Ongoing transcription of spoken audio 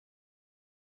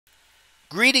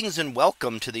Greetings and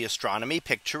welcome to the Astronomy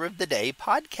Picture of the Day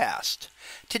podcast.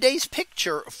 Today's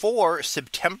picture for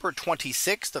September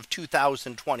 26th of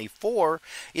 2024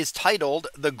 is titled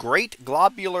The Great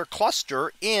Globular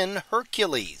Cluster in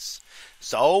Hercules.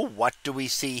 So what do we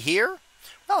see here?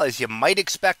 Well, as you might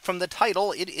expect from the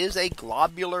title, it is a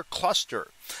globular cluster,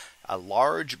 a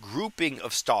large grouping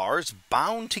of stars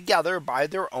bound together by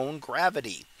their own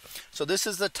gravity. So this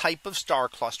is the type of star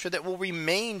cluster that will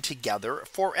remain together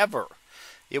forever.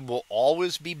 It will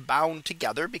always be bound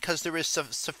together because there is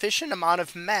sufficient amount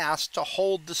of mass to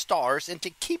hold the stars and to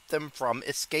keep them from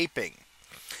escaping.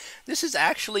 This is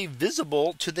actually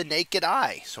visible to the naked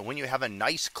eye. So when you have a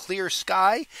nice clear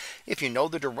sky, if you know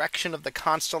the direction of the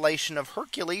constellation of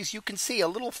Hercules, you can see a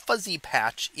little fuzzy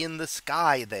patch in the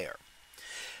sky there.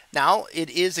 Now, it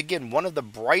is again one of the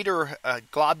brighter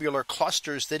globular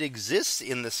clusters that exists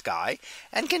in the sky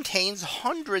and contains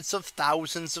hundreds of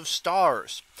thousands of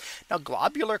stars. Now,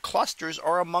 globular clusters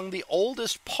are among the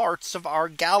oldest parts of our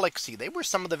galaxy. They were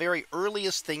some of the very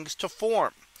earliest things to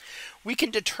form. We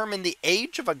can determine the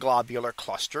age of a globular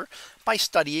cluster by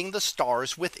studying the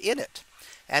stars within it.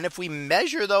 And if we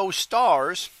measure those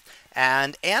stars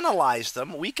and analyze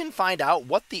them, we can find out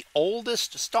what the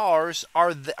oldest stars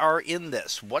are in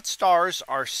this. What stars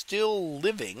are still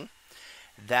living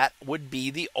that would be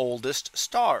the oldest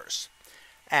stars.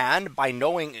 And by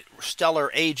knowing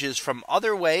stellar ages from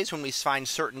other ways, when we find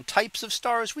certain types of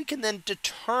stars, we can then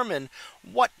determine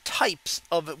what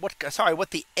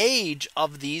the age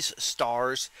of these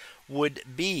stars would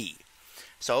be.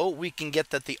 So we can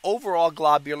get that the overall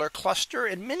globular cluster,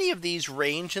 and many of these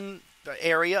range in the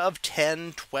area of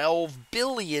 10-12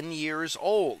 billion years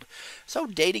old. So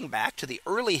dating back to the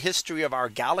early history of our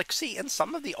galaxy and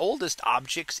some of the oldest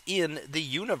objects in the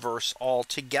universe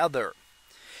altogether.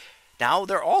 Now,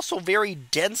 they're also very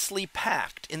densely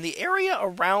packed. In the area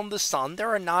around the sun,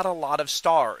 there are not a lot of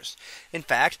stars. In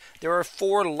fact, there are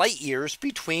 4 light years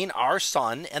between our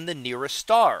sun and the nearest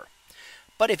star.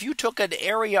 But if you took an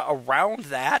area around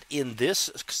that in this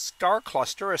star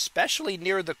cluster, especially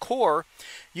near the core,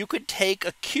 you could take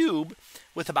a cube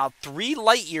with about 3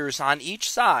 light years on each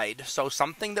side, so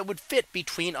something that would fit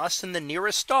between us and the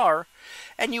nearest star,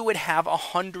 and you would have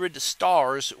 100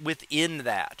 stars within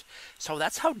that. So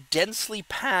that's how densely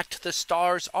packed the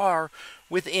stars are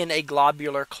within a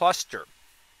globular cluster.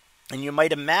 And you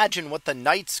might imagine what the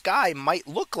night sky might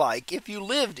look like if you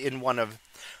lived in one of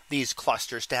these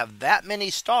clusters. To have that many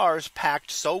stars packed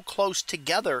so close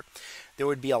together, there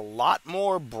would be a lot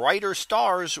more brighter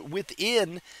stars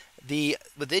within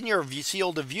your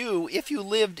field of view if you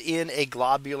lived in a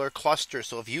globular cluster.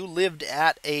 So if you lived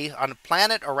on a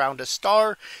planet around a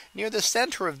star near the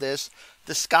center of this,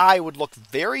 the sky would look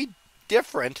very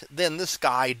different than the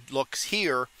sky looks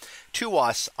here to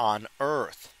us on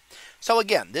Earth. So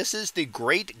again, this is the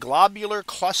Great Globular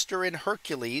Cluster in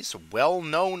Hercules,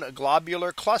 well-known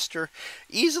globular cluster,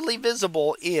 easily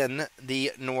visible in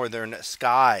the northern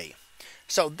sky.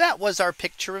 So that was our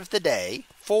picture of the day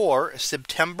for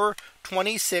September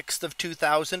 26th of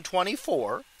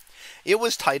 2024. It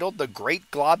was titled The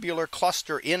Great Globular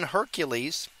Cluster in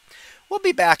Hercules. We'll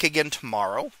be back again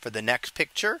tomorrow for the next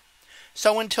picture.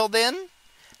 So until then,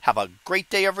 have a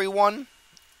great day, everyone.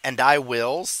 And I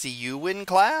will see you in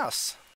class.